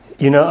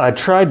I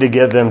tried to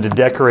get them to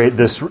decorate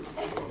this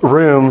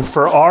room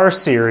for our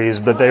series,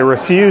 but they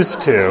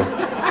refused to.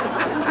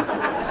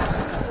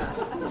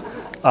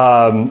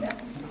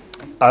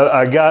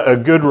 I got a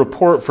good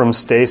report from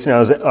Stacy,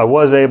 and I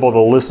was able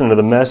to listen to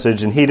the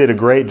message, and he did a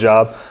great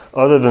job,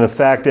 other than the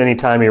fact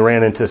anytime he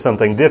ran into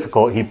something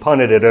difficult, he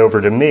punted it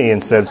over to me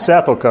and said,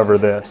 Seth will cover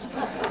this.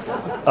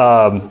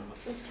 But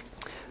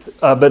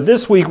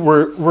this week,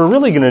 we're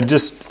really going to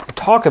just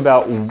talk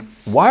about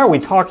why are we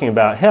talking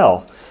about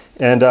hell.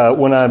 And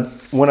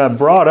when I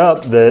brought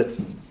up that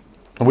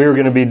we were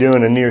going to be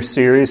doing a new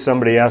series,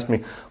 somebody asked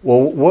me,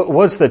 well,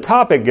 what's the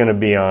topic going to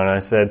be on? I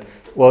said,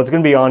 well, it's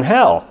going to be on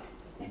hell.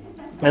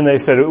 And they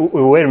said,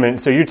 wait a minute,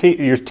 so you're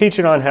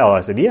teaching on hell?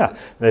 I said, yeah. And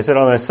they said,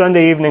 on a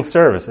Sunday evening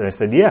service? And I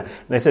said, yeah.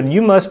 And they said,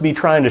 you must be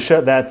trying to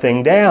shut that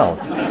thing down.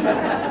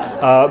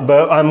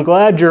 But I'm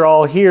glad you're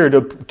all here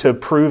to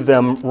prove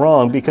them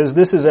wrong, because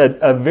this is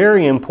a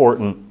very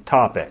important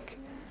topic.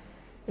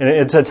 And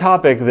it's a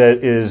topic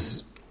that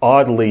is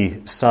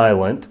oddly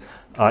silent,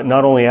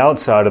 not only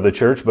outside of the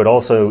church, but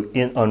also,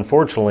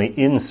 unfortunately,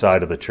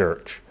 inside of the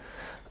church.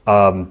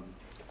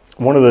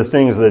 One of the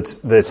things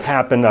that's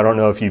happened, I don't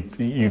know if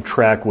you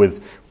track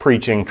with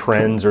preaching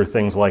trends or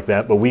things like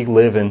that, but we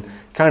live in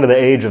kind of the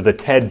age of the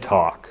TED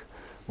Talk.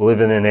 We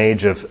live in an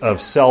age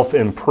of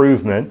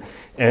self-improvement,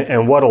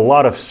 and what a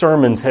lot of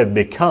sermons have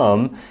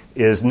become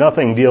is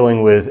nothing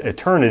dealing with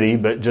eternity,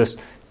 but just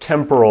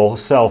temporal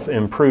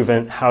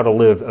self-improvement, how to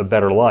live a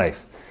better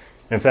life.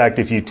 In fact,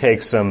 if you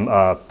take some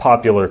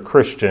popular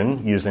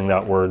Christian, using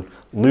that word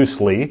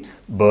loosely,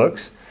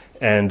 books,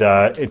 and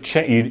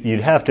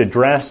you'd have to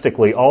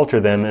drastically alter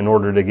them in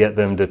order to get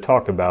them to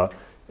talk about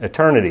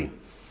eternity.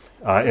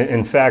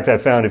 In fact, I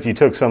found if you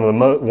took one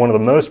of the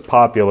most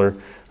popular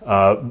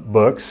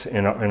books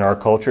in our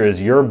culture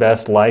is Your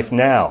Best Life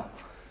Now.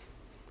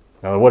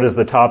 Now, what is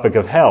the topic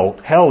of hell?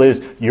 Hell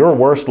is your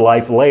worst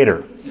life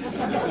later.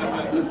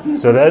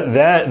 So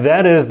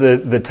that is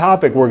the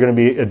topic we're going to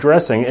be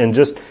addressing, and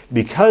just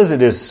because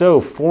it is so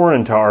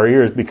foreign to our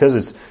ears, because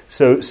it's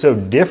so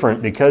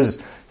different, because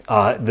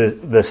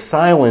the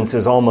silence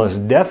is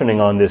almost deafening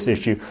on this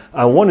issue,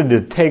 I wanted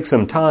to take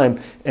some time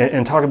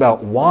and talk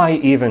about why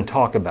even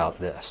talk about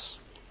this.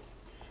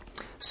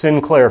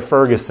 Sinclair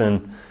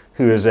Ferguson,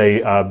 who is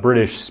a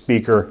British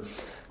speaker,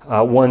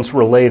 once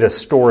relayed a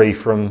story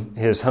from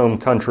his home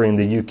country in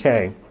the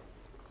UK.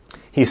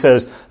 He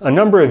says, a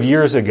number of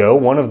years ago,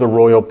 one of the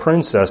royal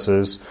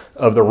princesses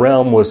of the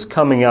realm was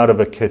coming out of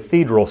a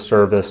cathedral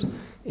service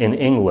in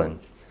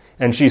England.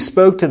 And she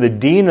spoke to the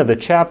dean of the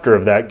chapter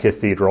of that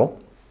cathedral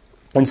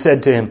and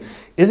said to him,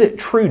 is it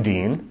true,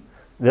 Dean,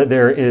 that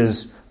there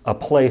is a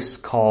place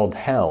called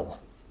hell?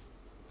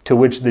 To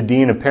which the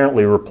dean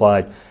apparently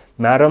replied,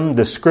 Madam,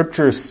 the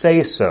scriptures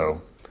say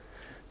so.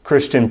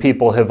 Christian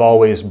people have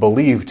always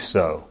believed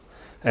so,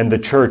 and the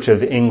Church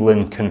of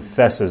England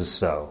confesses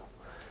so.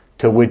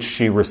 To which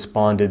she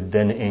responded,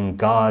 then in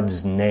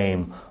God's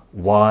name,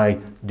 why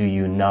do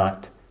you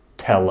not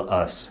tell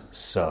us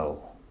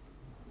so?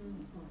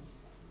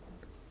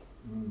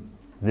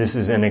 This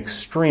is an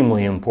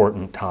extremely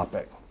important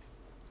topic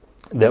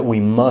that we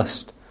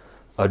must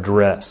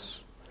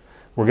address.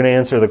 We're going to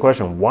answer the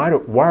question, why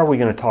are we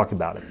going to talk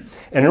about it?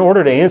 And in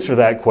order to answer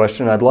that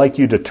question, I'd like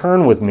you to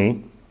turn with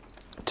me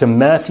to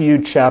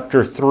Matthew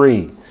chapter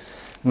 3.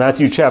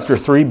 Matthew chapter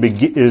 3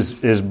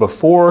 is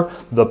before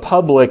the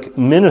public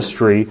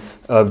ministry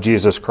of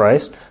Jesus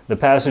Christ. The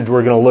passage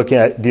we're going to look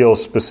at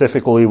deals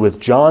specifically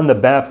with John the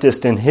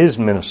Baptist and his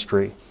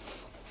ministry.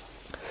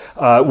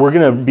 We're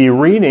going to be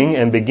reading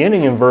and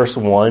beginning in verse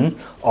 1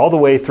 all the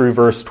way through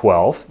verse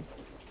 12.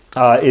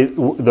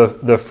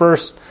 The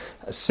first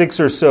 6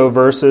 or so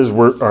verses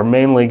are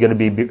mainly going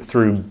to be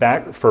through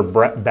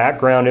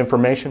background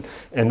information,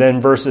 and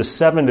then verses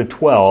 7 to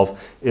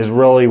 12 is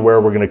really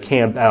where we're going to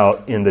camp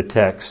out in the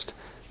text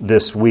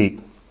this week.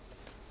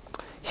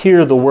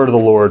 Hear the word of the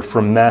Lord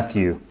from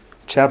Matthew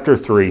chapter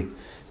 3,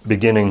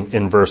 beginning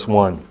in verse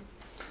 1.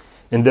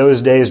 In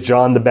those days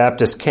John the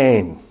Baptist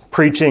came,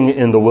 preaching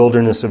in the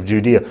wilderness of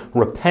Judea,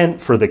 repent,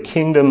 for the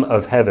kingdom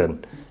of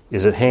heaven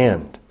is at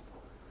hand.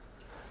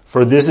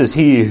 For this is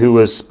he who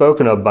was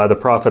spoken of by the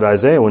prophet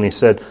Isaiah when he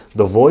said,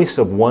 the voice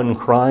of one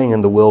crying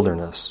in the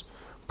wilderness,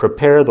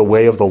 prepare the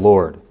way of the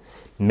Lord,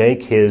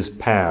 make his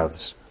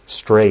paths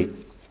straight.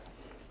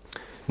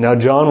 Now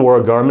John wore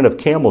a garment of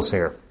camel's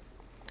hair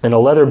and a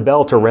leather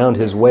belt around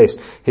his waist.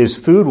 His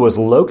food was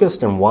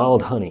locust and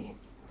wild honey.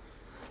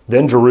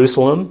 Then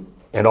Jerusalem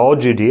and all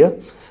Judea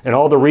and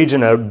all the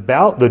region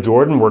about the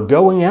Jordan were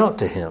going out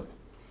to him.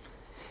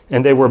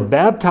 And they were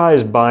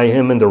baptized by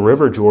him in the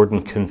river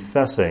Jordan,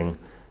 confessing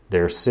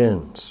their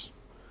sins.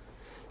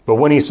 But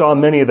when he saw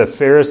many of the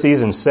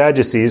Pharisees and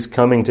Sadducees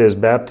coming to his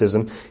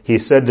baptism, he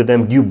said to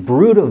them, you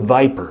brood of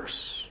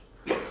vipers,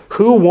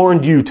 who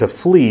warned you to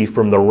flee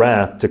from the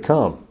wrath to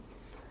come?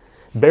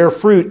 Bear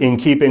fruit in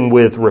keeping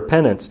with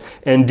repentance,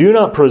 and do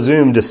not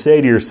presume to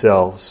say to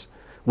yourselves,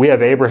 we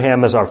have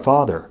Abraham as our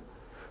father.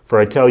 For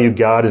I tell you,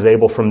 God is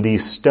able from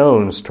these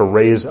stones to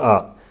raise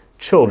up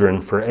children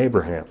for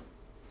Abraham.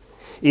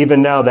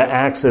 Even now the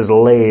axe is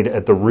laid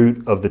at the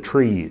root of the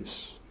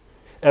trees.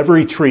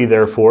 Every tree,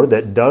 therefore,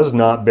 that does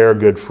not bear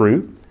good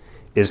fruit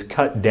is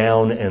cut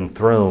down and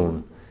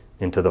thrown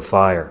into the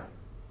fire.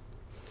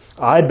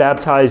 I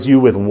baptize you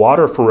with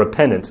water for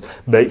repentance,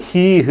 but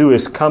he who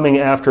is coming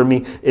after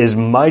me is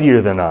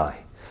mightier than I,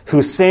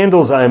 whose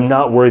sandals I am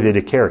not worthy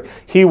to carry.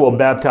 He will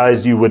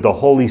baptize you with the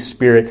Holy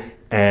Spirit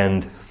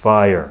and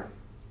fire.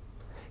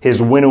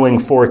 His winnowing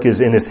fork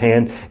is in his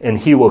hand, and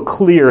he will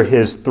clear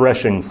his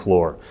threshing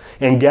floor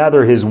and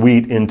gather his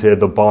wheat into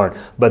the barn.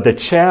 But the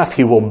chaff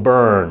he will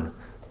burn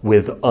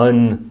with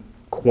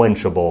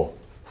unquenchable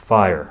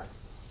fire.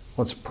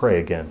 Let's pray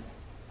again.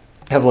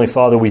 Heavenly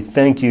Father, we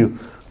thank you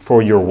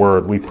for your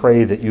word. We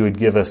pray that you would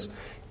give us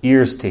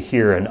ears to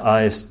hear and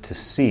eyes to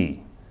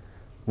see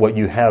what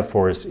you have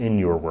for us in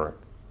your word.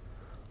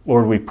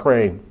 Lord, we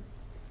pray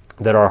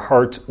that our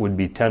hearts would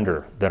be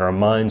tender, that our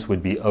minds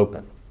would be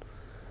open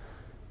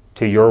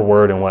to your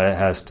word and what it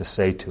has to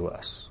say to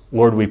us.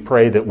 Lord, we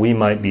pray that we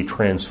might be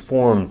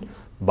transformed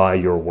by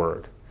your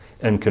word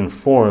and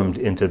conformed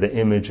into the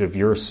image of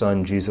your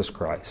Son, Jesus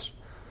Christ,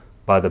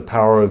 by the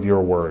power of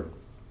your word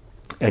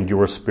and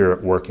your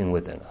Spirit working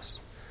within us.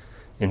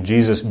 In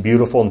Jesus'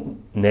 beautiful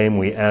name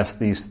we ask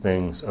these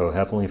things, O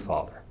Heavenly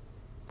Father.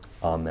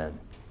 Amen.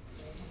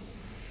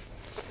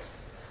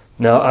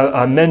 Now,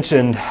 I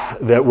mentioned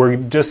that we're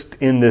just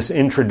in this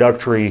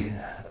introductory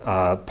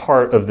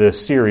part of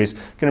this series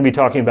going to be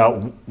talking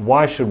about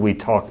why should we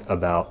talk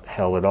about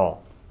hell at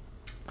all.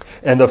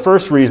 And the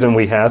first reason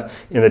we have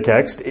in the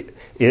text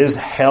is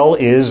hell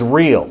is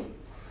real.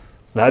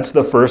 That's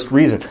the first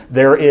reason.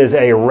 There is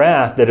a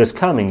wrath that is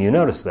coming. You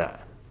notice that.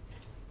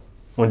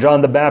 When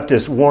John the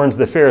Baptist warns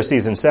the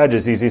Pharisees and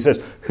Sadducees, he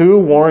says, who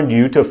warned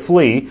you to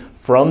flee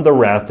from the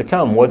wrath to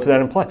come? What's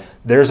that imply?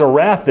 There's a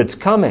wrath that's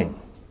coming.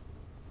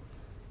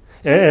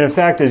 And in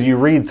fact, as you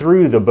read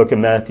through the book of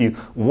Matthew,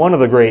 one of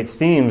the great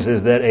themes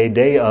is that a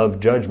day of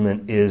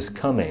judgment is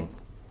coming.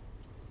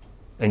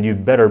 And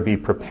you'd better be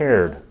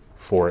prepared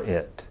for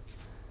it.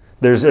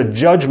 There's a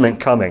judgment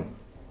coming.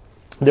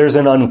 There's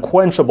an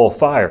unquenchable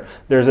fire.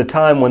 There's a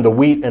time when the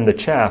wheat and the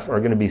chaff are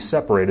going to be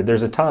separated.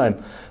 There's a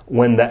time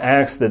when the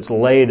axe that's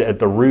laid at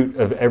the root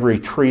of every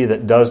tree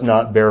that does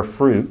not bear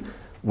fruit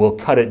will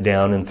cut it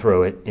down and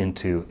throw it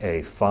into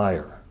a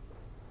fire.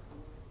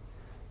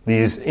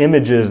 These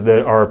images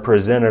that are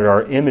presented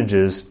are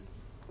images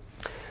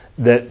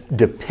that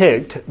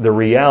depict the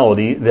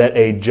reality that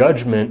a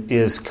judgment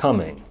is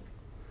coming,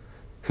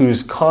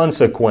 whose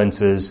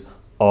consequences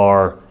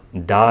are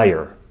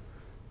dire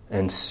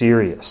and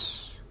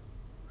serious.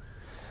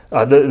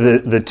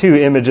 The two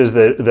images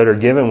that are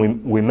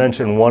given, we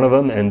mentioned one of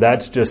them, and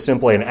that's just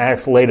simply an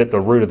axe laid at the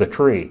root of the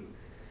tree.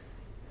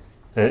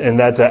 And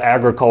that's an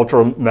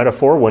agricultural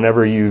metaphor.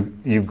 Whenever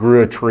you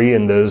grew a tree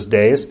in those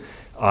days,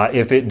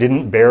 if it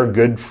didn't bear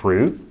good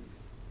fruit,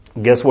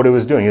 guess what it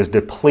was doing? It was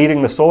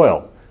depleting the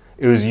soil.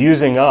 It was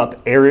using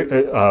up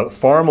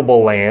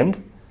farmable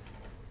land,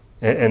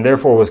 and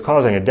therefore was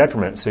causing a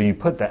detriment. So you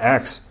put the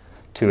axe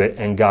to it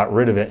and got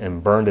rid of it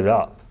and burned it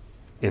up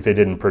if it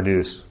didn't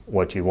produce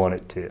what you want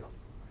it to.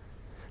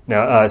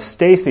 Now,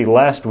 Stacy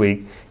last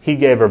week, he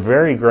gave a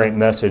very great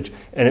message,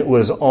 and it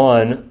was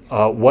on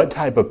what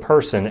type of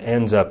person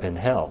ends up in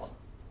hell.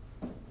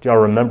 Do y'all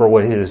remember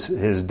what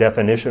his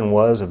definition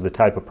was of the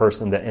type of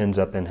person that ends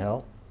up in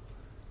hell?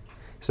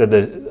 He said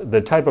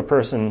the type of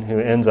person who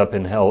ends up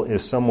in hell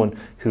is someone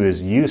who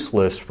is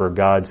useless for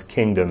God's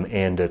kingdom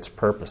and its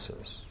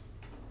purposes.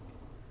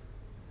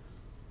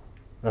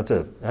 That's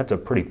a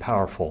pretty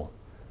powerful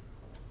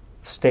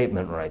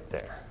statement right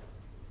there.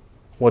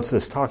 What's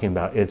this talking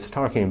about? It's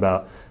talking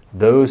about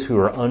those who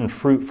are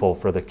unfruitful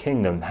for the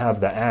kingdom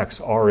have the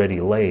axe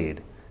already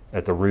laid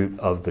at the root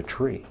of the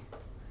tree.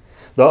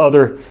 The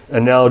other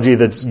analogy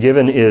that's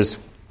given is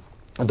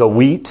the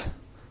wheat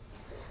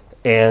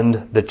and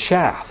the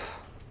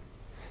chaff.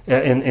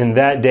 In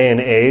that day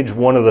and age,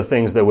 one of the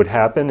things that would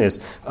happen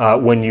is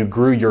when you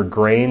grew your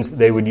grains,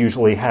 they would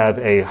usually have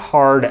a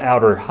hard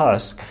outer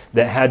husk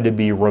that had to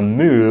be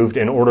removed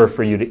in order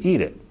for you to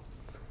eat it.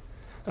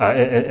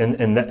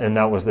 And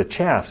that was the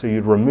chaff. So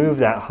you'd remove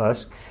that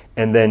husk,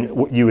 and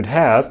then you would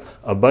have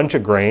a bunch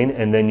of grain,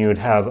 and then you would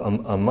have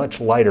a much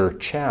lighter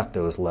chaff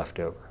that was left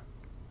over.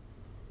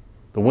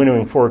 The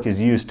winnowing fork is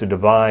used to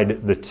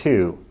divide the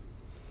two.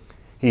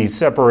 He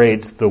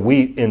separates the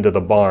wheat into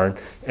the barn,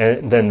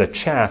 and then the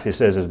chaff, he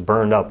says, is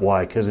burned up.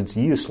 Why? Because it's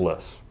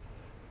useless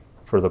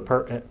for the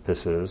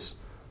purposes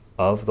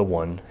of the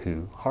one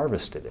who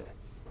harvested it.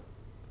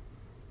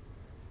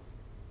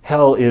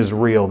 Hell is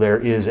real. There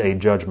is a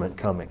judgment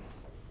coming.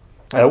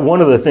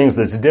 One of the things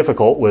that's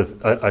difficult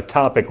with a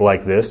topic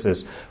like this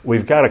is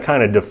we've got to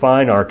kind of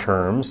define our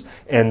terms,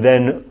 and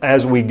then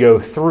as we go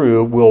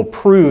through, we'll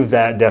prove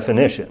that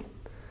definition.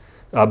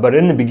 But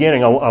in the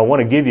beginning, I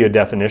want to give you a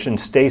definition.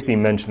 Stacy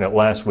mentioned it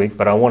last week,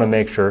 but I want to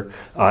make sure,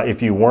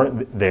 if you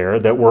weren't there,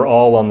 that we're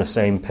all on the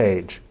same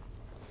page.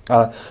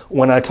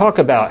 When I talk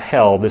about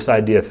hell, this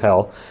idea of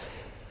hell,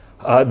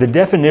 the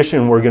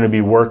definition we're going to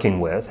be working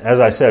with, as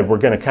I said, we're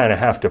going to kind of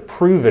have to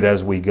prove it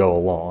as we go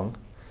along.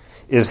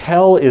 is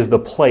hell is the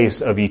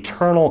place of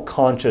eternal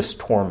conscious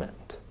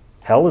torment.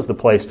 Hell is the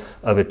place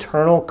of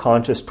eternal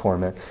conscious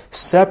torment,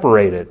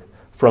 separated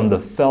from the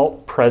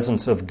felt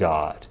presence of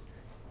God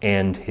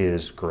and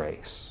His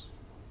grace.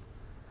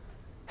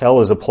 Hell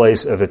is a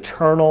place of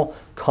eternal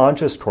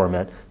conscious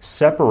torment,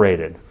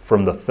 separated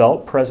from the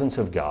felt presence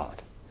of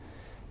God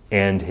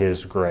and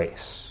His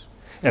grace.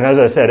 And as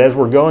I said, as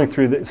we're going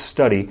through this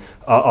study,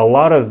 a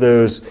lot of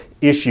those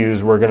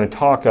issues we're going to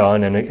talk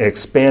on and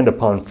expand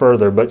upon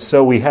further, but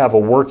so we have a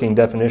working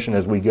definition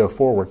as we go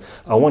forward.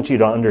 I want you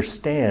to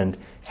understand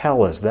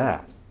hell as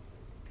that.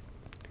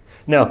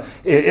 Now,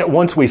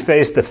 once we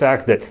face the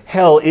fact that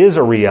hell is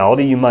a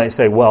reality, you might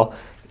say, well,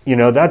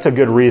 that's a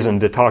good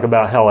reason to talk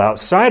about hell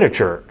outside of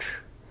church.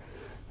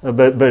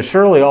 But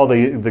surely all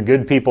the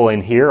good people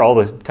in here, all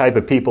the type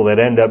of people that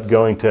end up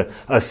going to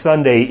a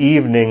Sunday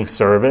evening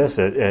service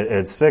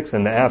at 6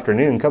 in the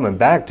afternoon, coming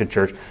back to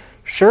church,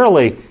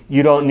 surely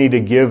you don't need to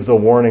give the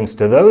warnings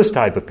to those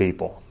type of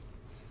people.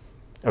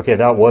 Okay,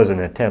 that was an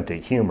attempt at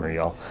humor,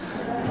 y'all.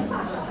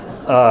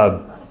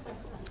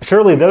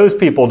 Surely those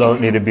people don't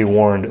need to be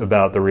warned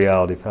about the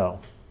reality of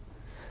hell.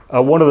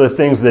 One of the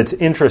things that's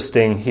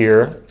interesting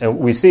here, and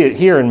we see it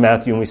here in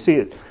Matthew and we see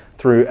it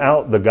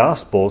throughout the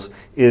Gospels,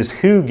 is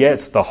who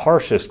gets the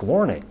harshest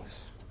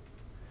warnings.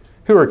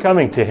 Who are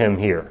coming to him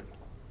here?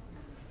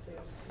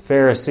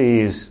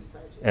 Pharisees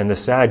and the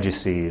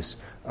Sadducees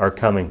are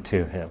coming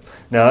to him.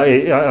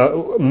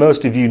 Now,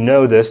 most of you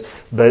know this,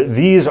 but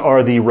these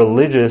are the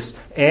religious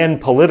and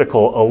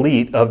political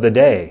elite of the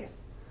day.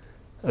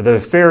 The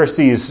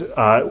Pharisees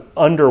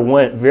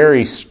underwent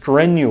very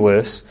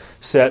strenuous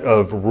set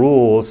of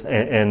rules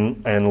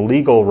and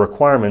legal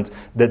requirements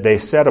that they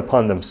set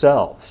upon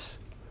themselves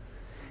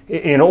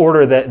in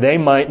order that they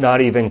might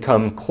not even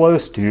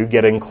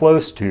getting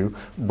close to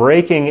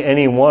breaking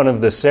any one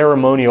of the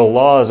ceremonial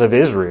laws of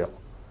Israel.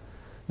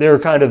 They were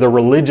kind of the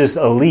religious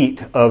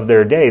elite of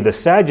their day. The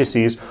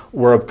Sadducees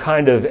were a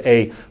kind of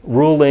a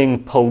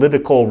ruling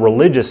political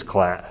religious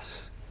class.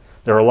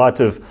 There are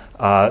lots of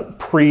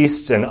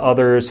priests and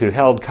others who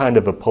held kind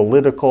of a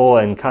political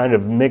and kind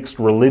of mixed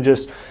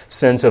religious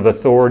sense of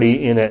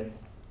authority in it.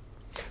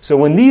 So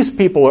when these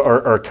people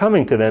are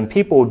coming to them,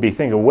 people would be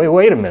thinking,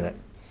 wait a minute.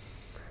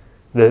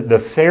 The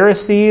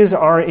Pharisees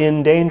are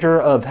in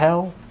danger of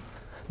hell?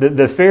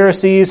 The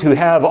Pharisees who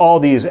have all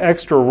these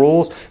extra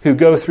rules, who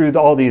go through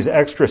all these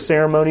extra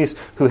ceremonies,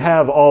 who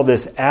have all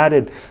this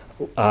added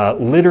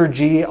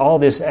liturgy, all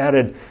this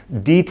added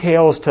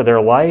details to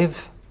their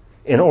life,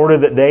 in order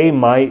that they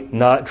might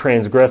not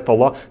transgress the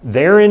law,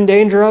 they're in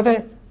danger of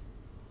it?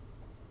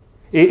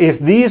 If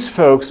these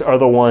folks are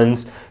the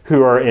ones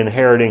who are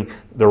inheriting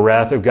the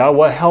wrath of God,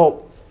 what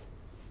hope,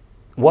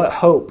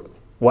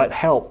 what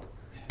help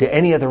do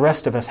any of the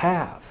rest of us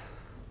have?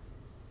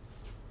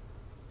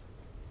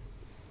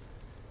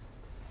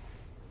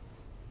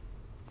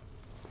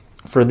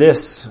 For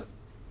this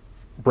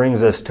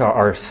brings us to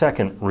our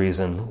second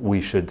reason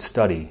we should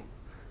study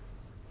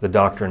the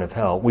doctrine of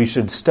hell. We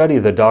should study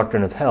the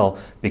doctrine of hell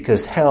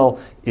because hell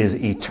is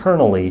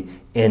eternally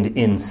and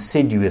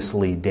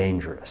insidiously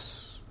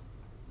dangerous.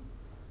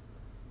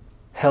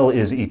 Hell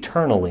is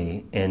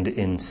eternally and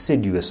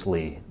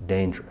insidiously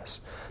dangerous.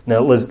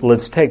 Now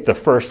let's take the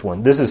first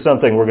one. This is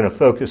something we're going to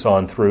focus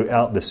on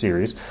throughout the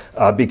series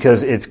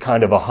because it's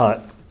kind of a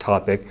hot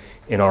topic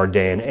in our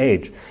day and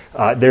age.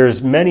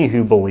 There's many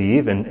who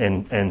believe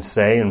and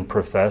say and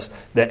profess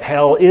that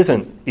hell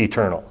isn't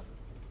eternal.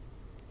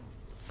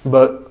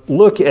 But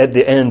look at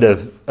the end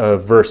of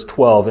verse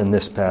 12 in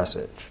this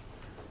passage.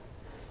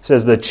 It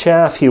says, the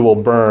chaff he will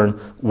burn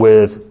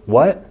with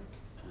what?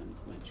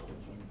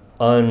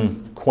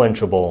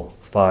 Unquenchable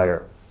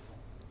fire.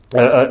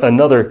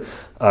 Another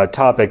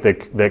topic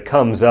that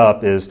comes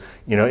up is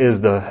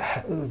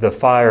the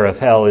fire of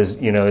hell is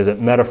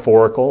it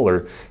metaphorical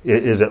or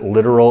is it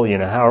literal?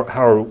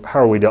 How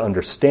are we to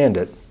understand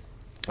it?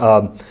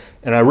 And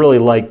I really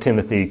like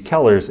Timothy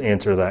Keller's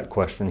answer to that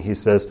question. He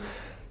says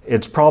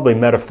it's probably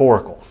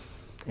metaphorical.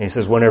 And he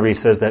says whenever he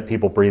says that,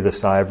 people breathe a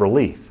sigh of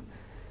relief.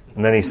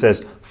 And then he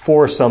says,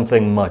 for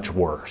something much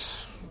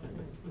worse.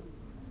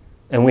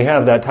 And we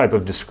have that type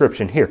of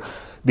description here.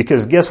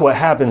 Because guess what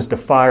happens to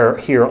fire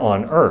here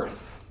on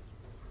earth?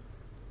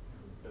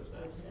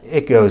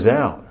 It goes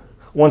out.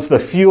 Once the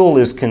fuel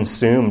is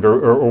consumed,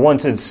 or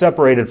once it's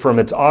separated from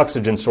its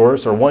oxygen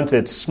source, or once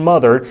it's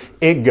smothered,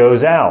 it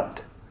goes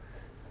out.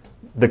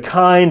 The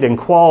kind and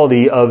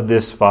quality of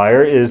this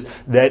fire is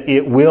that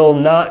it will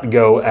not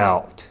go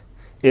out.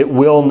 It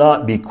will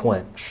not be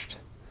quenched.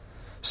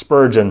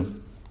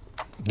 Spurgeon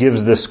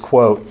gives this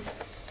quote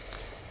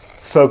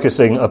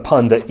focusing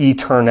upon the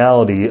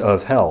eternality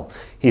of hell.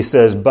 He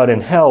says, but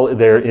in hell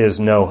there is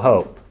no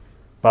hope.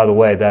 By the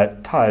way,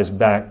 that ties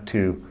back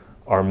to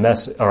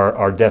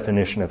our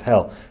definition of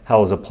hell.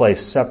 Hell is a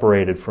place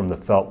separated from the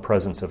felt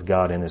presence of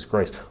God and His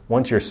grace.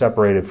 Once you're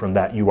separated from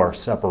that, you are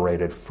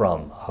separated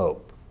from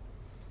hope.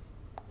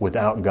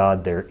 Without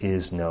God, there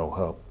is no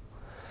hope.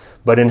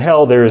 But in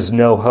hell, there is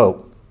no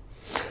hope.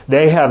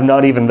 They have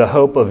not even the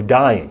hope of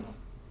dying.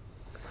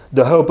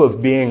 the hope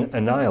of being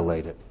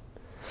annihilated.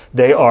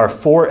 They are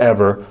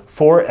forever,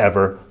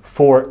 forever,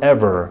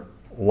 forever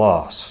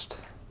lost.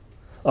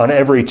 On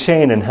every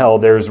chain in hell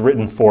there is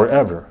written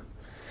forever.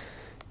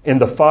 In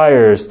the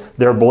fires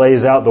there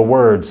blaze out the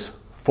words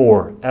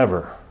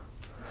forever.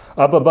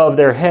 Up above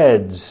their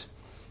heads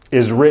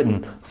is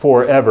written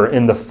forever.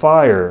 In the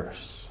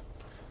fires,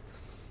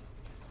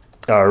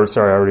 I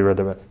already read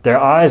that. Their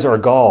eyes are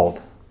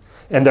galled,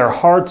 and their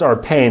hearts are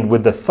pained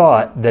with the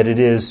thought that it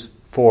is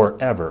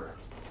forever.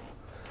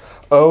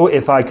 Oh,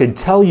 if I could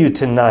tell you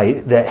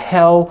tonight that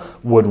hell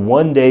would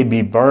one day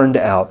be burned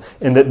out,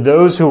 and that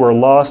those who are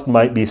lost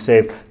might be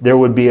saved, there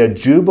would be a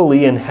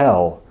jubilee in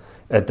hell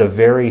at the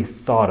very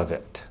thought of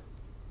it.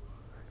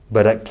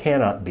 But it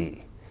cannot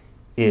be.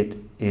 It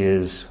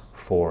is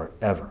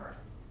forever.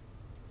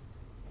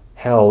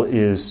 Hell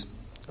is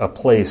a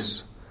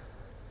place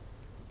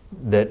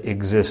that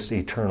exists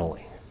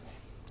eternally.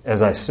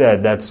 As I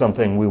said, that's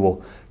something we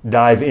will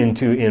dive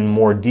into in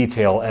more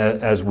detail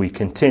as we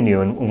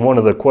continue. And one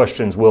of the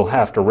questions we'll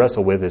have to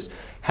wrestle with is,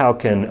 how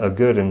can a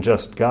good and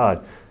just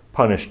God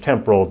punish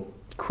temporal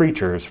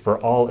creatures for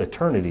all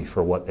eternity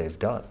for what they've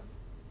done?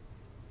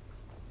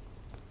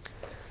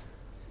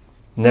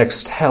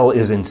 Next, hell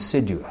is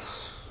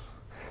insidious.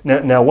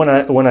 Now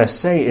when I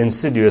say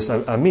insidious,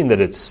 I mean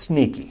that it's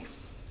sneaky.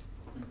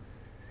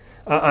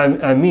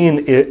 I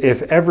mean,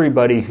 if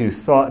everybody who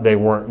thought they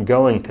weren't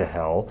going to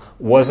hell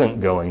wasn't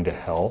going to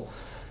hell,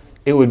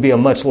 it would be a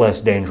much less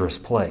dangerous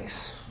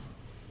place.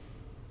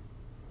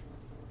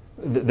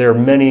 There are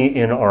many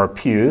in our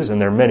pews and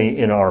there are many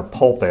in our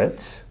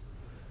pulpit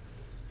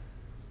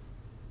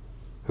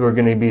who are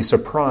going to be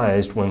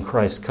surprised when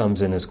Christ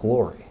comes in His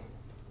glory.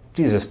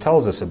 Jesus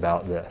tells us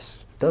about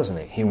this, doesn't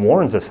He? He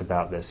warns us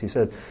about this. He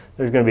said,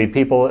 there's going to be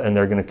people and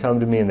they're going to come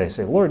to me and they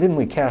say, Lord, didn't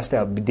we cast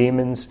out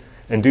demons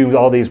and do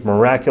all these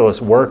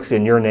miraculous works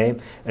in your name?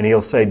 And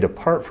He'll say,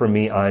 depart from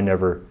me, I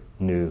never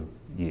knew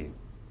you.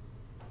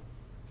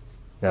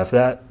 Now, if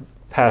that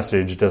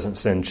passage doesn't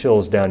send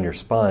chills down your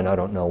spine, I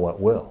don't know what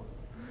will.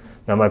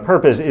 Now, my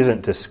purpose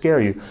isn't to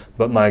scare you,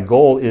 but my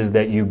goal is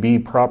that you be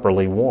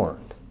properly warned.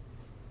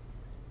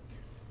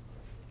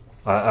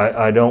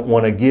 I don't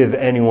want to give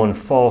anyone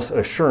false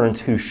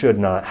assurance who should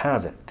not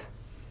have it.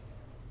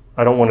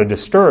 I don't want to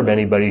disturb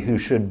anybody who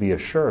should be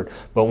assured.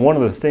 But one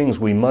of the things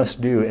we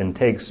must do and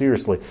take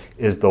seriously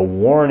is the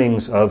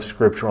warnings of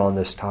Scripture on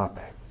this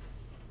topic.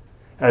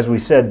 As we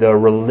said, the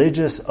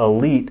religious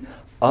elite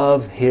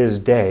of His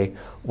day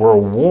were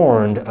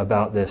warned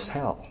about this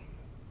hell.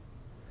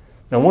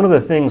 Now, one of the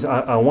things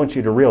I want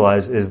you to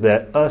realize is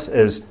that us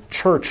as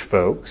church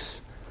folks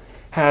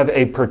have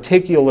a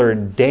particular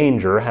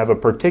danger, have a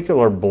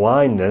particular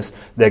blindness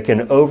that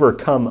can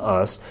overcome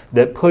us,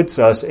 that puts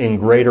us in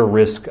greater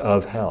risk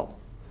of hell.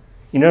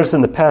 You notice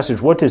in the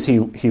passage, what does he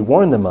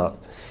warn them of?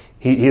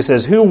 He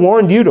says, who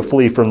warned you to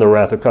flee from the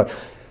wrath of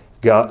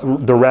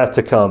God, the wrath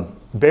to come?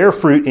 Bear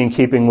fruit in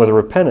keeping with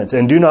repentance,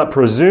 and do not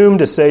presume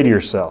to say to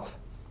yourself,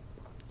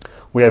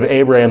 we have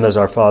Abraham as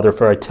our father,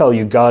 for I tell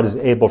you, God is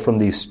able from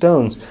these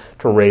stones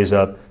to raise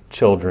up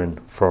children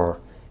for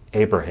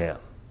Abraham.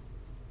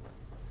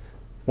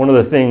 One of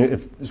the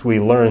things we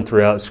learn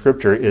throughout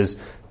Scripture is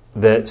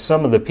that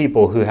some of the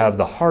people who have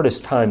the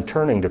hardest time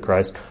turning to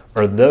Christ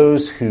are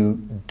those who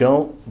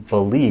don't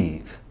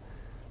believe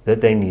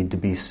that they need to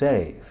be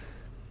saved.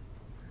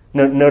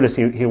 Notice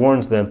he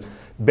warns them,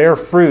 bear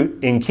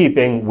fruit in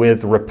keeping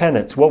with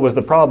repentance. What was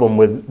the problem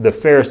with the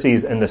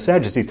Pharisees and the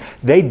Sadducees?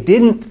 They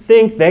didn't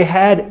think they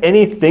had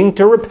anything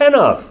to repent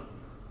of.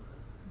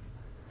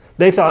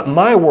 They thought,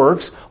 my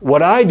works,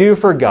 what I do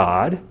for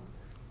God,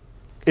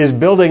 is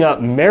building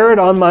up merit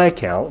on my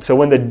account. So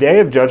when the day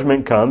of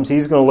judgment comes,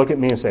 He's going to look at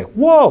me and say,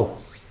 whoa,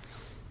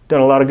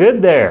 done a lot of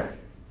good there.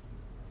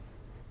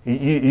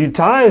 You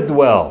tithed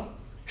well.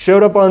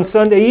 Showed up on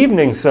Sunday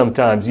evenings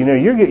sometimes. You know,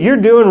 you're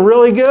doing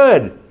really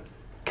good.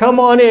 Come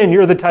on in.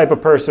 You're the type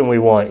of person we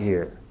want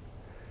here.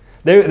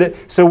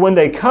 So when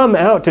they come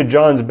out to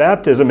John's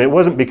baptism, it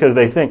wasn't because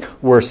they think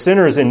we're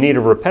sinners in need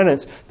of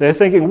repentance. They're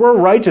thinking we're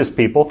righteous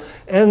people,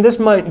 and this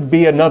might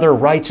be another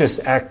righteous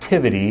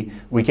activity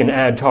we can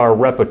add to our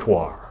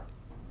repertoire.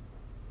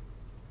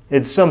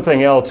 It's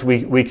something else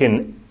we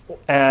can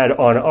add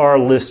on our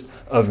list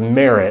of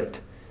merit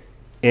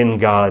in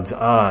God's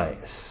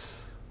eyes.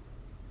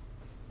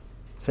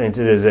 Saints,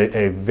 it is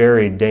a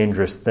very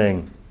dangerous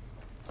thing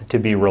to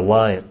be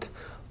reliant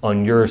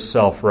on your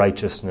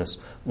self-righteousness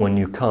when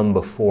you come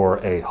before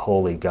a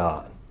holy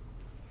God.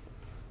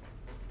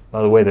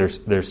 By the way,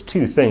 there's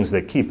two things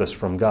that keep us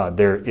from God.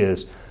 There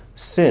is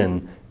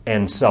sin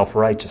and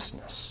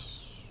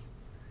self-righteousness.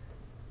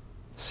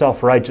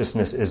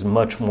 Self-righteousness is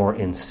much more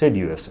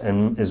insidious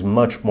and is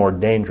much more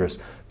dangerous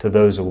to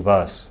those of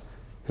us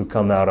who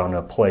come out on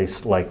a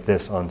place like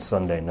this on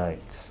Sunday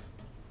nights.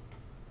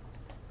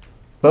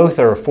 Both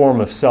are a form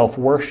of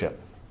self-worship.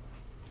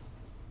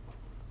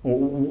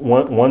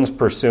 One's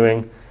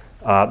pursuing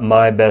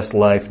my best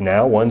life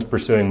now. One's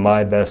pursuing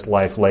my best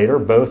life later.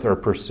 Both are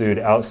pursued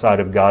outside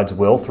of God's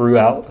will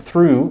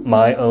through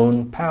my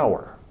own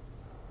power.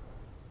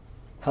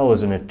 Hell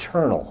is an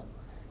eternal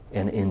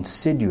and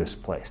insidious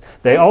place.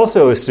 They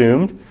also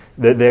assumed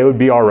that they would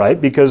be all right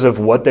because of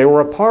what they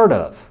were a part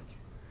of.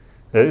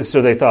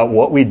 So they thought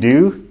what we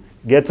do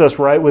gets us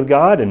right with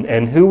God,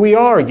 and who we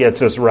are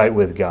gets us right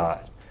with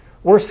God.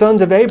 We're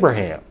sons of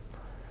Abraham.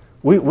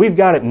 We've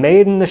got it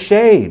made in the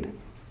shade.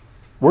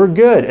 We're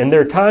good. And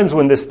there are times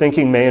when this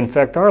thinking may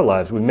infect our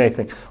lives. We may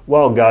think,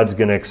 well, God's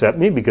going to accept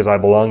me because I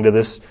belong to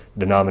this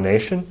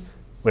denomination.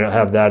 We don't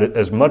have that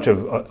as much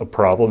of a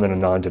problem in a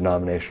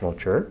non-denominational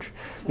church.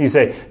 You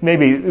say,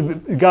 maybe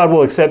God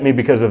will accept me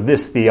because of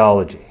this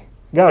theology.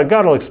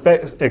 God will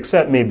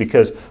accept me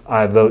because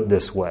I vote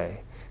this way.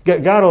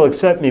 God will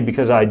accept me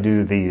because I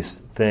do these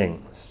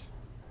things.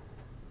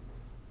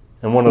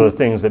 And one of the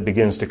things that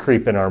begins to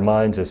creep in our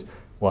minds is,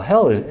 well,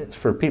 hell is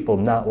for people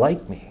not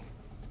like me.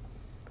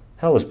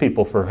 Hell is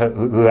people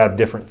who have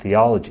different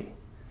theology,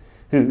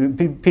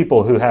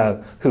 people who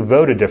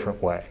vote a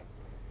different way,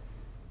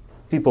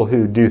 people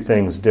who do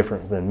things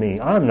different than me.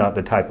 I'm not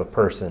the type of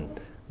person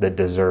that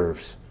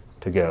deserves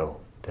to go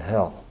to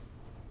hell.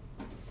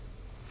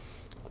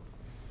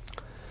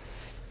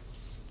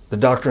 The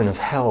doctrine of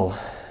hell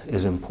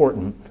is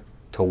important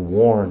to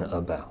warn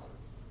about.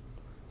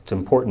 It's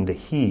important to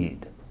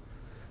heed,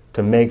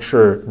 to make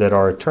sure that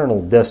our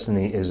eternal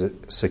destiny is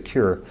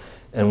secure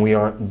and we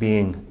aren't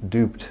being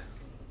duped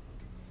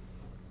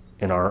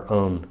in our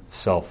own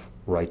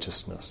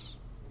self-righteousness.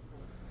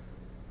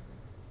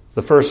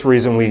 The first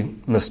reason we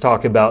must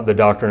talk about the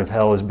doctrine of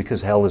hell is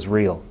because hell is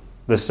real.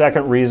 The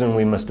second reason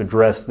we must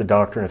address the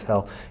doctrine of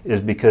hell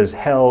is because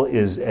hell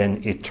is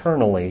an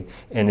eternally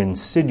and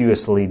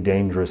insidiously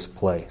dangerous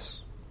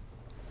place.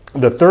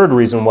 The third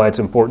reason why it's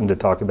important to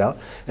talk about,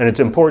 and it's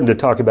important to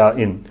talk about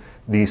in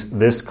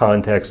this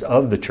context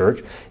of the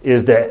church,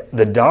 is that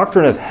the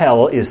doctrine of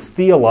hell is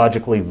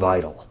theologically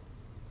vital.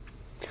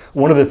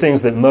 One of the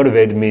things that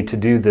motivated me to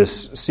do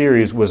this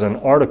series was an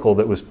article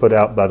that was put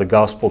out by the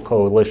Gospel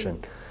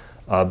Coalition.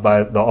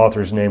 By the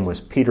author's name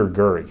was Peter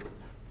Gurry.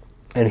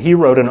 And he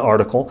wrote an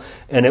article,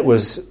 and it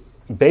was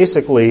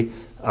basically,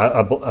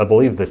 I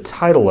believe the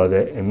title of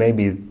it, and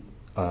maybe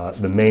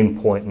the main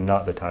point and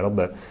not the title,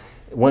 but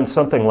it went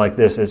something like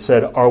this. It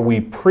said, "Are we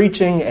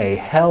preaching a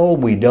hell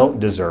we don't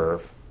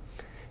deserve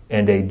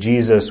and a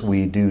Jesus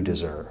we do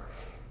deserve?"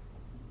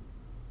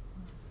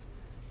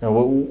 Now,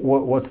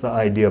 what's the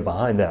idea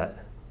behind that?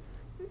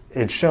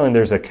 It's showing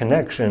there's a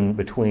connection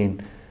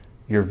between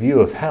your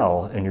view of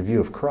hell and your view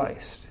of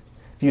Christ.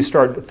 If you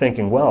start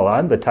thinking, well,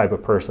 I'm the type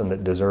of person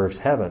that deserves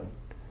heaven,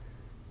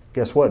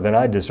 guess what? Then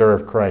I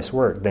deserve Christ's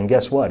work. Then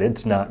guess what?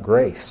 It's not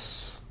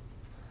grace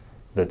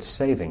that's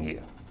saving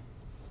you.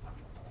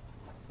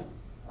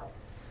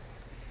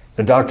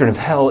 The doctrine of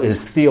hell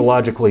is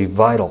theologically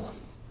vital.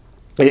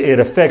 It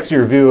affects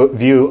your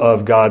view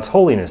of God's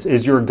holiness.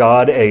 Is your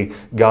God a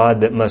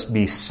God that must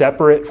be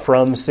separate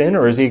from sin,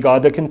 or is he a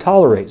God that can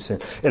tolerate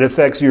sin? It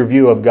affects your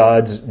view of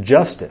God's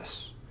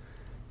justice.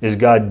 Is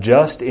God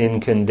just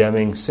in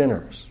condemning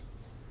sinners?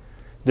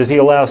 Does he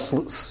allow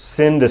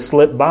sin to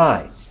slip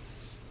by?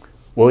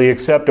 Will he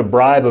accept a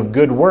bribe of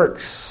good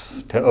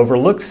works to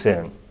overlook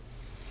sin?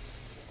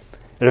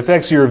 It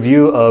affects your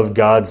view of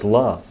God's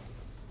love.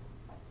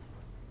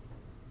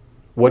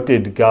 What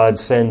did God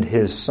send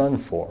his Son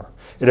for?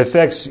 It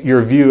affects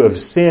your view of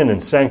sin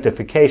and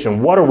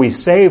sanctification. What are we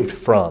saved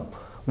from?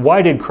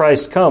 Why did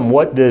Christ come?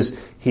 What does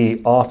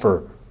he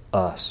offer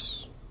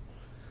us?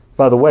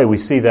 By the way, we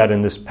see that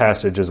in this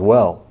passage as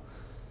well.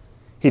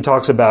 He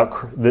talks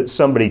about that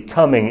somebody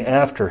coming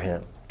after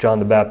him. John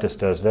the Baptist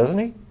does, doesn't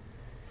he? He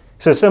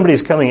says,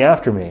 somebody's coming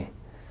after me.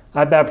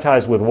 I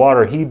baptize with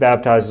water. He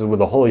baptizes with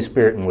the Holy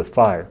Spirit and with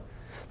fire.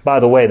 By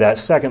the way, that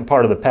second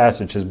part of the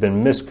passage has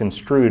been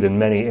misconstrued in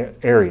many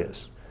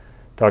areas,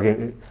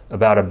 talking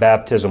about a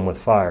baptism with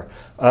fire.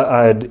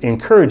 I'd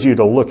encourage you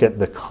to look at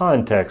the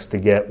context to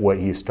get what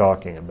he's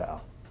talking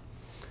about.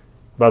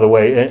 By the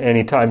way,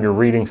 anytime you're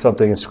reading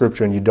something in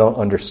Scripture and you don't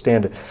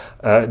understand it,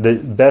 the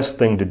best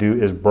thing to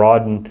do is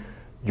broaden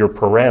your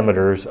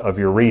parameters of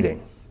your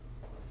reading.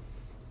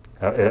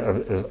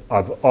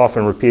 I've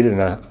often repeated,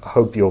 and I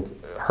hope you've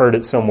heard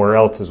it somewhere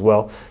else as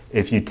well,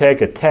 if you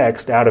take a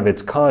text out of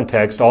its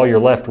context, all you're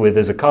left with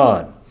is a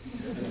con.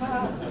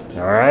 All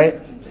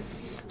right?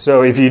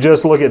 So if you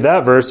just look at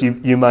that verse,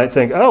 you might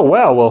think, oh,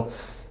 wow, well,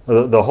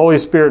 the Holy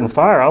Spirit and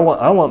fire, I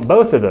want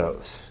both of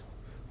those.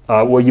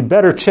 Well, you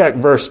better check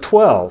verse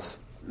 12,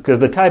 because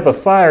the type of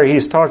fire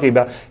he's talking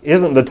about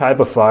isn't the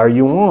type of fire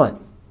you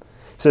want.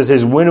 It says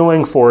his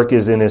winnowing fork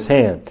is in his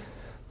hand.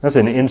 That's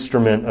an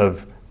instrument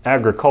of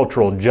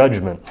agricultural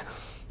judgment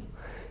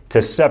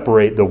to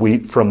separate the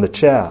wheat from the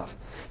chaff.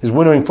 His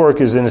winnowing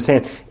fork is in his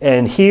hand,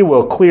 and he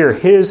will clear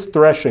his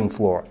threshing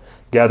floor,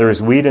 gather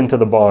his wheat into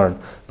the barn,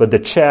 but the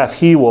chaff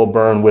he will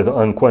burn with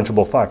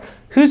unquenchable fire.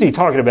 Who's he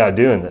talking about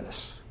doing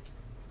this?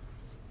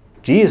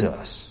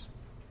 Jesus.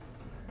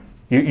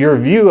 Your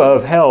view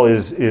of hell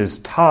is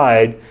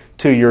tied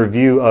to your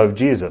view of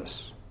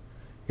Jesus.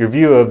 Your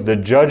view of the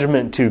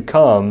judgment to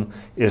come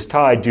is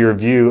tied to your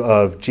view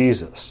of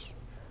Jesus.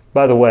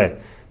 By the way,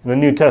 in the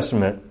New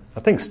Testament, I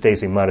think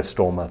Stacy might have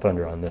stole my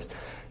thunder on this.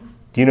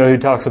 Do you know who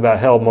talks about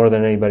hell more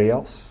than anybody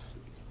else?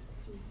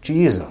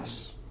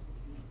 Jesus.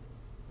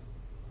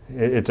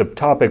 It's a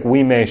topic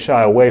we may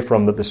shy away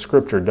from, but the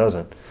Scripture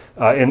doesn't.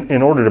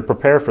 In order to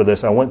prepare for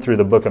this, I went through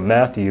the book of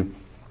Matthew,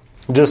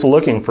 just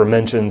looking for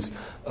mentions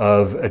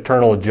of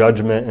eternal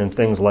judgment and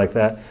things like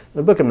that.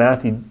 The book of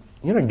Matthew,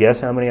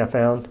 guess how many I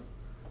found?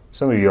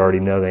 Some of you already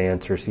know the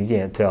answer, so you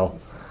can't tell.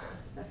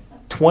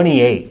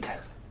 28.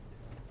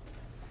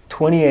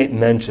 28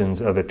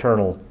 mentions of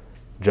eternal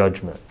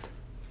judgment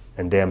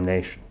and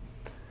damnation.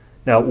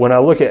 Now, when I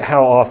look at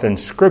how often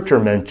Scripture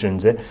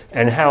mentions it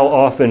and how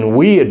often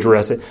we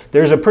address it,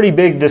 there's a pretty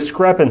big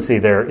discrepancy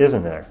there,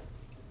 isn't there?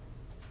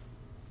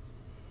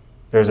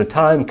 There's a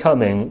time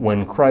coming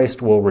when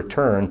Christ will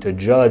return to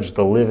judge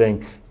the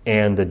living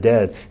and the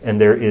dead, and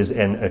there is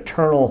an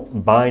eternal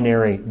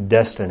binary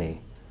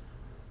destiny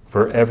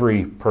for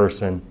every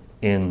person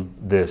in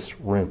this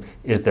room.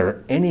 Is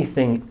there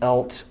anything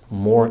else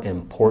more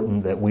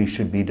important that we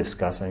should be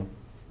discussing?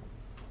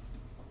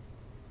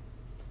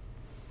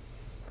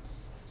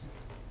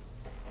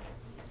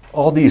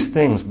 All these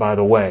things, by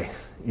the way,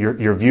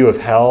 your view of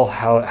hell,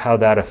 how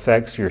that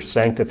affects your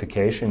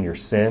sanctification, your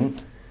sin,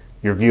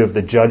 your view of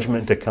the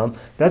judgment to come,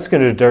 that's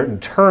going to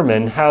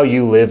determine how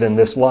you live in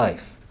this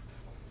life.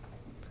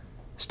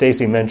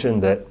 Stacy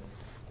mentioned that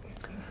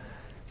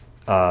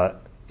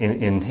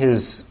in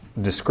his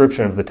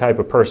description of the type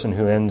of person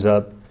who ends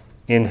up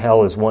in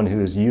hell is one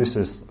who is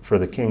useless for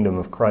the kingdom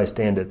of Christ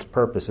and its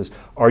purposes.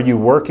 Are you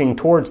working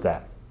towards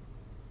that?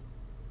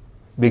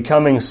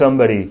 Becoming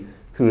somebody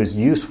who is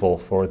useful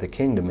for the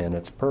kingdom and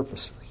its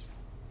purposes.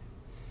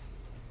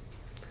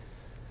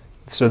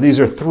 So these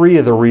are three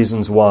of the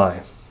reasons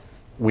why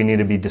we need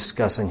to be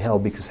discussing hell,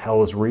 because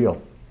hell is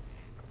real.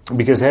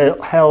 Because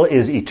hell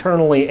is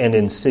eternally and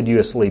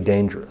insidiously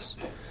dangerous.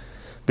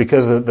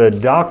 Because the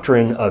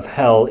doctrine of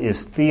hell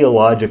is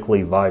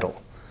theologically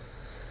vital.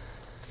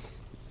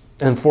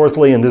 And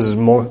fourthly, and this is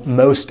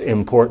most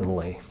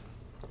importantly,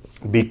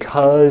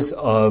 because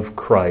of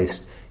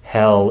Christ,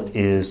 hell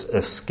is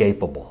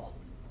escapable.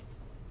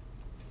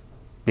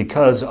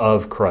 Because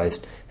of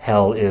Christ,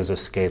 hell is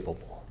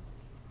escapable.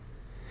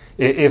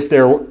 If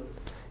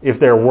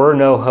there were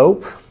no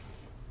hope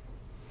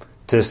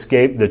to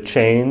escape the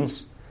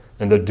chains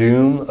and the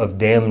doom of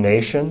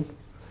damnation,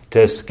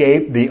 to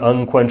escape the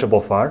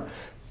unquenchable fire,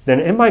 then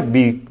it might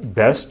be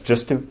best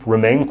just to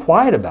remain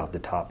quiet about the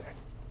topic.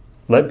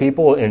 Let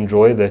people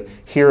enjoy the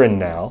here and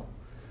now,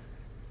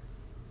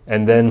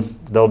 and then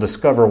they'll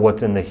discover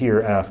what's in the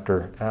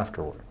hereafter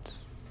afterwards.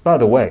 By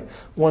the way,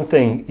 one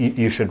thing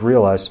you should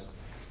realize,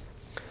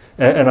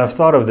 and I've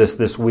thought of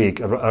this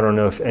week. I don't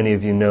know if any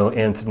of you know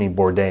Anthony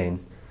Bourdain,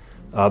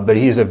 but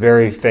he's a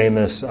very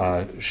famous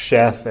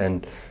chef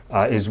and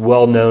is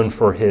well known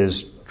for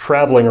his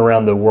traveling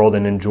around the world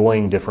and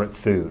enjoying different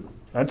food.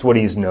 That's what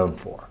he's known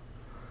for.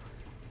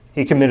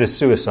 He committed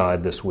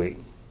suicide this week.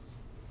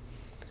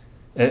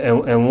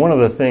 And one of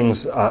the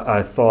things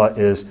I thought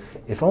is,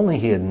 if only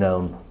he had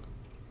known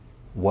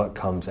what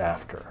comes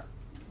after.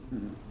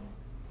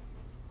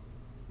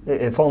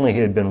 If only he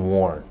had been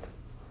warned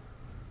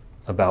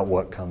about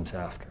what comes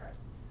after.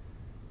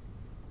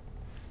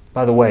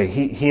 By the way,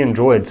 he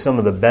enjoyed some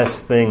of the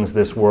best things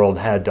this world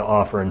had to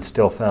offer and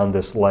still found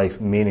this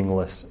life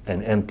meaningless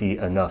and empty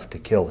enough to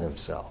kill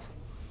himself.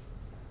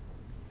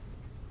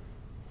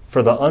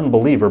 For the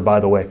unbeliever, by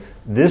the way,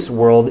 this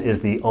world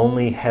is the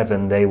only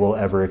heaven they will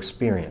ever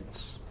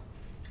experience.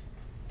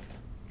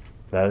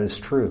 That is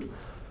true.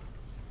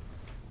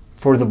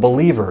 For the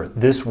believer,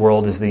 this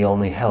world is the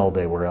only hell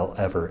they will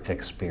ever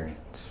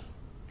experience.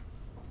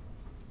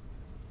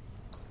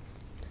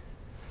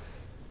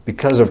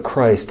 Because of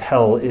Christ,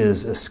 hell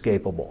is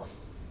escapable.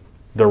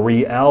 The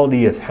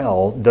reality of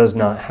hell does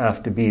not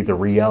have to be the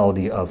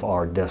reality of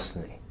our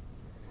destiny,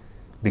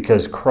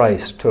 because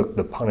Christ took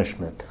the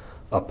punishment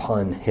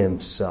upon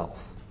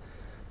himself.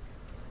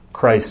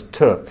 Christ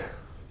took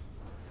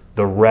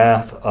the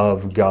wrath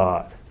of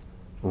God,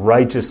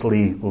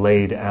 righteously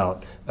laid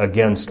out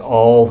against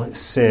all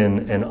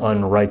sin and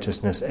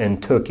unrighteousness,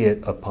 and took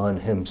it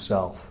upon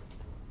himself.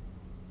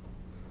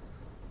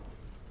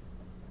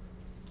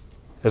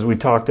 As we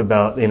talked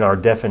about in our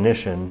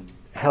definition,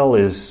 hell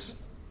is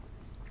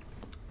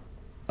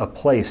a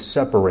place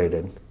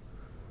separated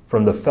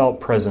from the felt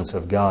presence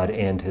of God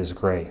and his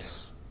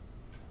grace.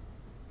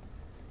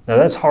 Now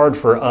that's hard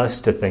for us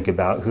to think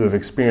about who have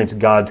experienced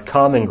God's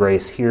common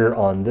grace here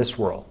on this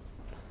world.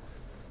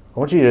 I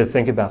want you to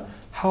think about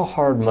how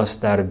hard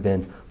must that have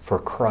been for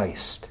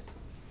Christ,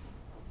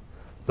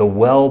 the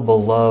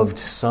well-beloved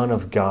Son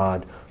of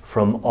God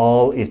from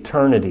all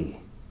eternity,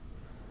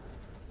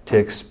 to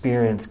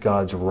experience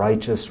God's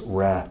righteous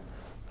wrath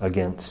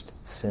against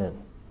sin,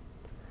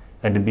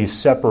 and to be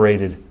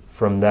separated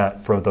from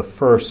that for the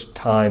first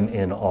time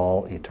in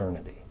all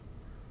eternity.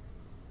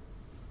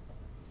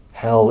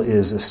 Hell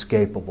is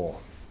escapable.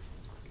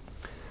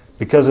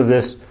 Because of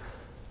this,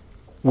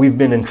 we've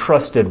been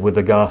entrusted with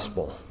the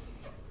gospel.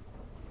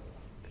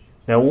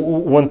 Now,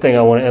 one thing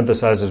I want to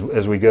emphasize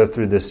as we go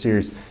through this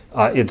series,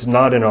 it's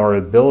not in our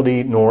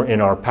ability nor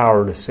in our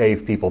power to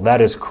save people.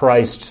 That is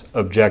Christ's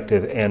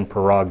objective and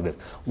prerogative.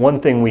 One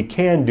thing we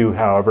can do,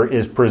 however,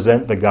 is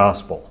present the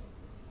gospel.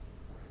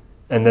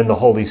 And then the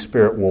Holy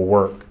Spirit will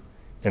work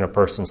in a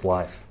person's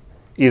life,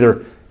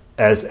 either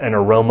as an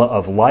aroma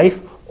of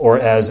life or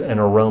as an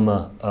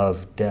aroma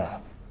of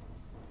death.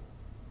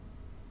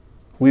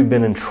 We've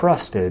been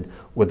entrusted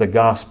with a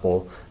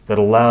gospel that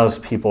allows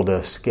people to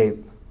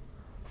escape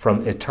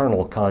from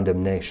eternal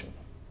condemnation.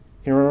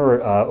 You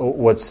remember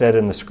what's said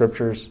in the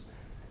Scriptures?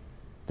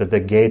 That the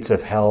gates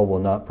of hell will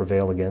not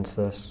prevail against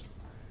us?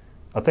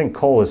 I think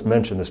Cole has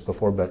mentioned this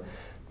before, but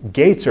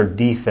gates are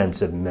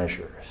defensive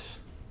measures.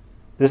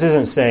 This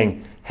isn't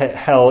saying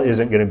hell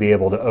isn't going to be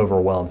able to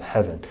overwhelm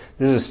heaven.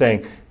 This is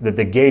saying that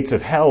the gates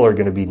of hell are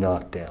going to be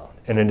knocked down,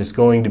 and it is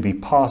going to be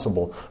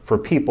possible for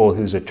people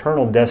whose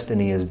eternal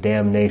destiny is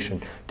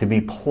damnation to be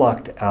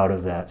plucked out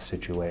of that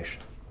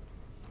situation.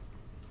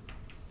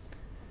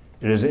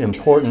 It is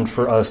important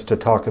for us to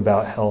talk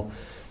about hell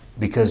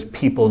because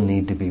people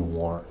need to be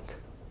warned.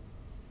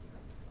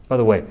 By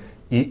the way,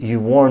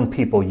 you warn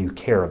people you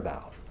care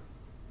about.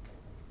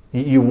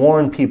 You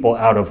warn people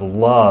out of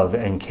love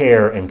and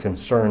care and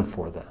concern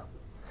for them.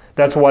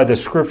 That's why the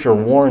Scripture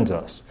warns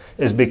us,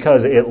 is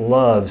because it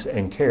loves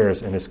and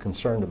cares and is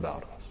concerned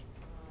about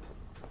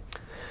us.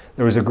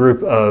 There was a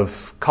group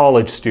of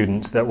college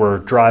students that were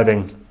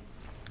driving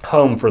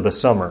home for the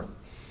summer.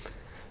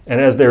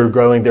 And as they were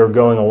going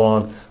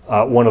along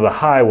one of the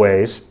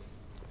highways,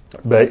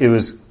 but it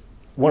was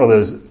one of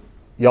those,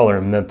 y'all are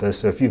in Memphis,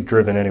 so if you've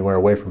driven anywhere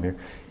away from here,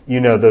 you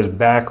know those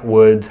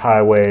backwoods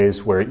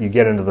highways where you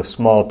get into the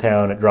small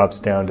town, it drops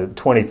down to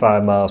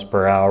 25 miles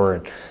per hour,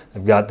 and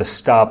they've got the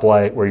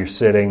stoplight where you're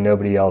sitting,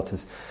 nobody else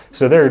is.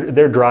 So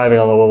they're driving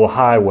on the little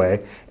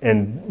highway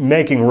and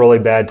making really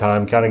bad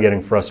time, kind of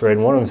getting frustrated.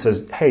 And one of them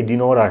says, "Hey, do you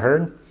know what I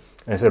heard?"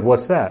 And I said,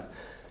 "What's that?"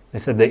 They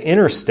said, "The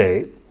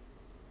interstate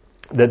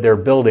that they're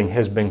building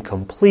has been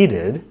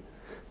completed,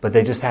 but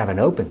they just haven't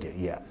opened it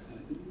yet."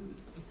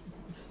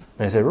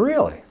 And I said,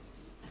 "Really?"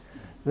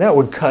 That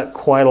would cut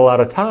quite a lot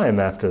of time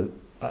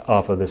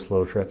off of this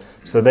little trip.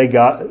 So they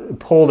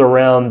pulled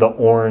around the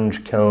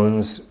orange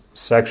cones,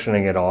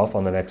 sectioning it off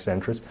on the next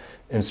entrance,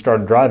 and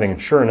started driving.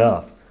 And sure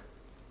enough,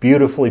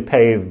 beautifully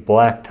paved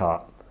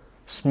blacktop,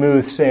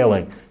 smooth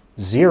sailing,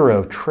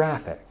 zero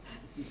traffic.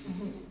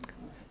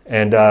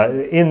 And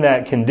in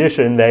that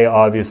condition, they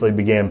obviously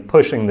began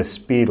pushing the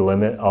speed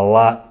limit a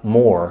lot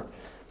more,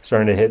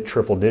 starting to hit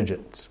triple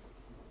digits.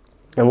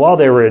 And while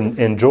they were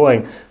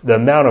enjoying the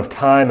amount of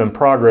time and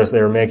progress they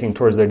were making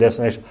towards their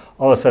destination,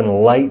 all of a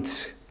sudden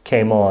lights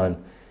came on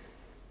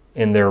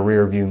in their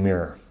rear view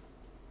mirror.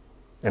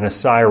 And a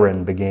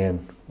siren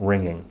began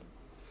ringing.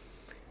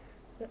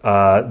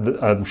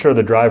 I'm sure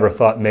the driver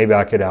thought maybe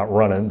I could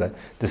outrun him, but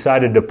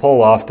decided to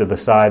pull off to the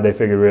side. They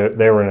figured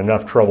they were in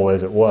enough trouble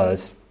as it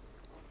was.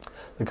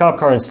 The cop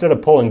car, instead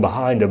of pulling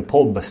behind him,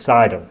 pulled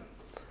beside him.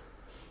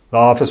 The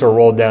officer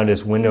rolled down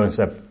his window and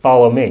said,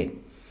 "Follow me,"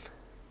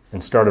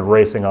 and started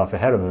racing off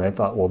ahead of him. They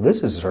thought, well,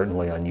 this is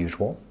certainly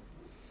unusual.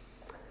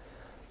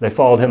 They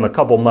followed him a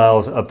couple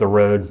miles up the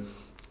road.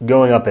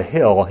 Going up a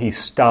hill, he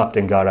stopped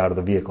and got out of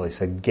the vehicle. He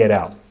said, "Get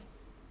out."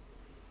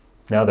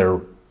 Now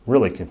they're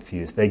really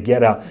confused. They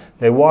get out.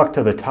 They walk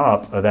to the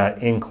top of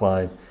that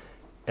incline,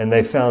 and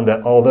they found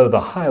that although the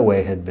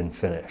highway had been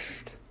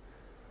finished,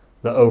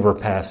 the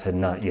overpass had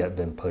not yet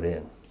been put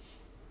in.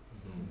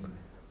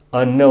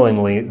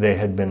 Unknowingly, they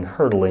had been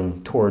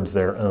hurtling towards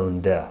their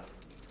own death.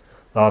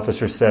 The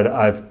officer said,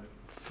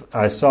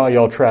 I saw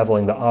y'all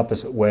traveling the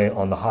opposite way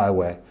on the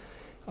highway.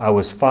 I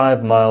was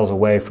 5 miles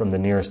away from the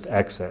nearest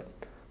exit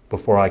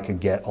before I could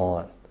get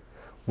on.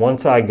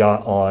 Once I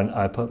got on,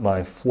 I put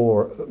my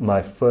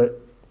foot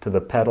to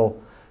the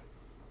pedal,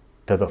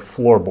 to the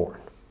floorboard,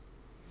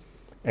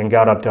 and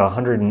got up to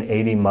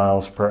 180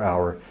 miles per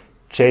hour,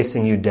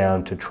 chasing you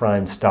down to try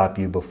and stop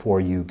you before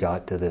you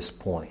got to this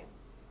point.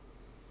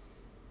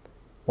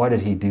 Why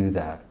did he do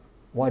that?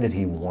 Why did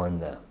he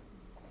warn them?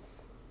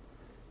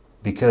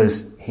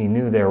 Because he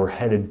knew they were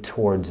headed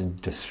towards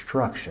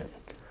destruction,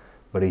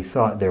 but he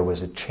thought there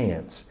was a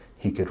chance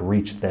he could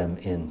reach them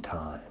in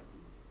time.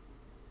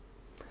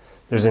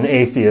 There's an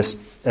atheist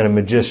and a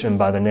magician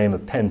by the name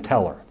of Penn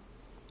Teller.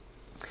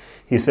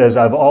 He says,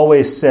 "I've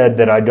always said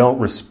that I don't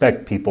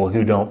respect people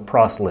who don't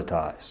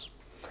proselytize.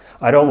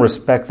 I don't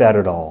respect that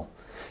at all.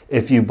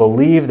 If you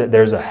believe that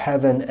there's a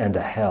heaven and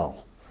a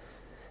hell,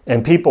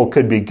 and people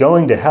could be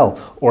going to hell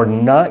or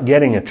not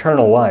getting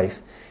eternal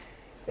life,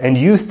 and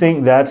you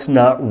think that's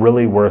not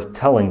really worth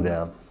telling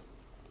them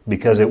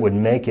because it would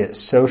make it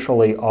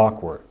socially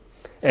awkward.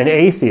 And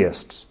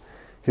atheists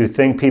who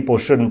think people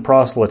shouldn't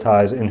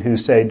proselytize and who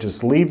say,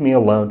 just leave me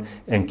alone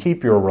and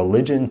keep your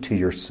religion to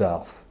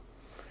yourself.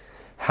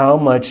 How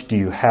much do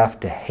you have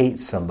to hate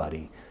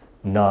somebody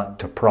not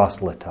to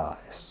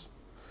proselytize?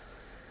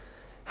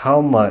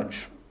 How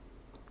much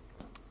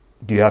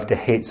do you have to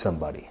hate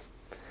somebody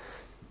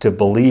to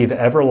believe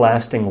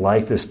everlasting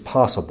life is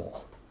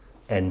possible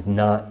and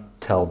not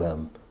tell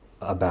them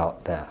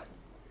about that.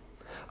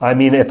 I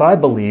mean, if I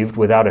believed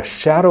without a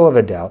shadow of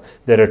a doubt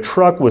that a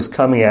truck was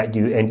coming at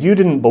you and you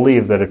didn't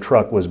believe that a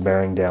truck was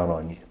bearing down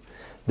on you,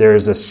 there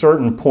is a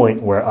certain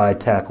point where I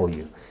tackle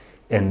you.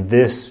 And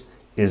this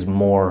is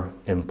more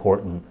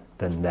important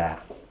than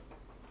that.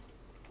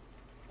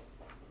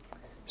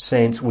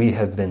 Saints, we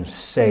have been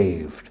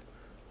saved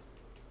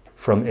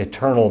from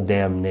eternal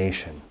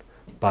damnation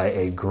by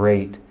a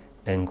great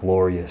and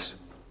glorious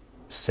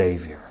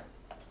Savior.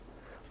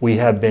 We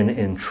have been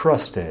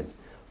entrusted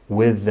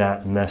with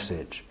that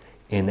message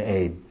in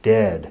a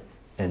dead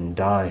and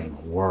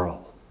dying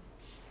world.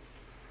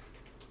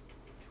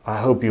 I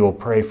hope you will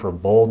pray for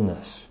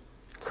boldness,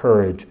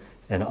 courage,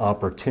 and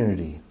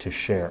opportunity to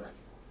share.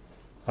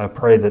 I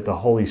pray that the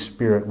Holy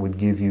Spirit would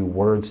give you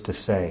words to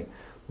say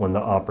when the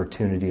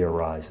opportunity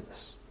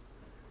arises.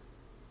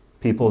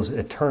 People's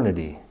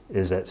eternity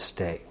is at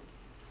stake.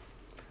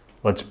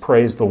 Let's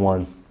praise the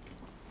one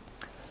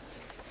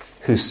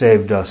who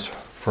saved us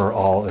for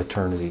all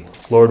eternity.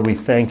 Lord, we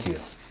thank you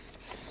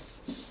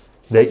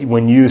that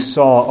when you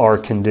saw our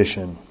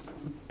condition,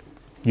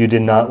 you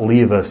did not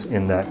leave us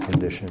in that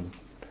condition,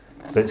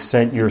 but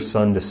sent your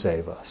Son to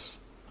save us.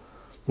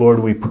 Lord,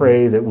 we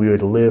pray that we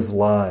would live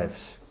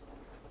lives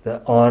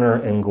that honor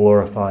and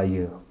glorify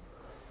you.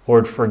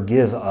 Lord,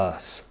 forgive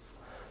us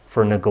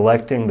for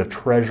neglecting the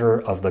treasure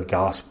of the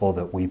gospel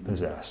that we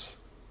possess.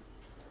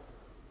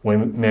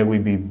 May we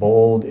be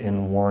bold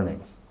in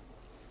warning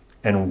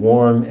and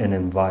warm in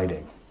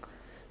inviting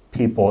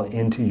people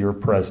into your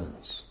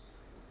presence,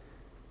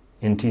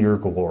 into your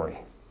glory,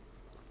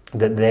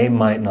 that they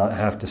might not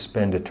have to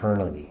spend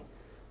eternity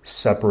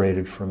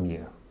separated from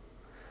you.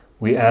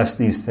 We ask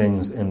these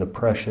things in the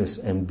precious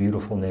and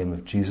beautiful name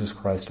of Jesus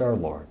Christ our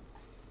Lord.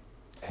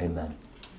 Amen.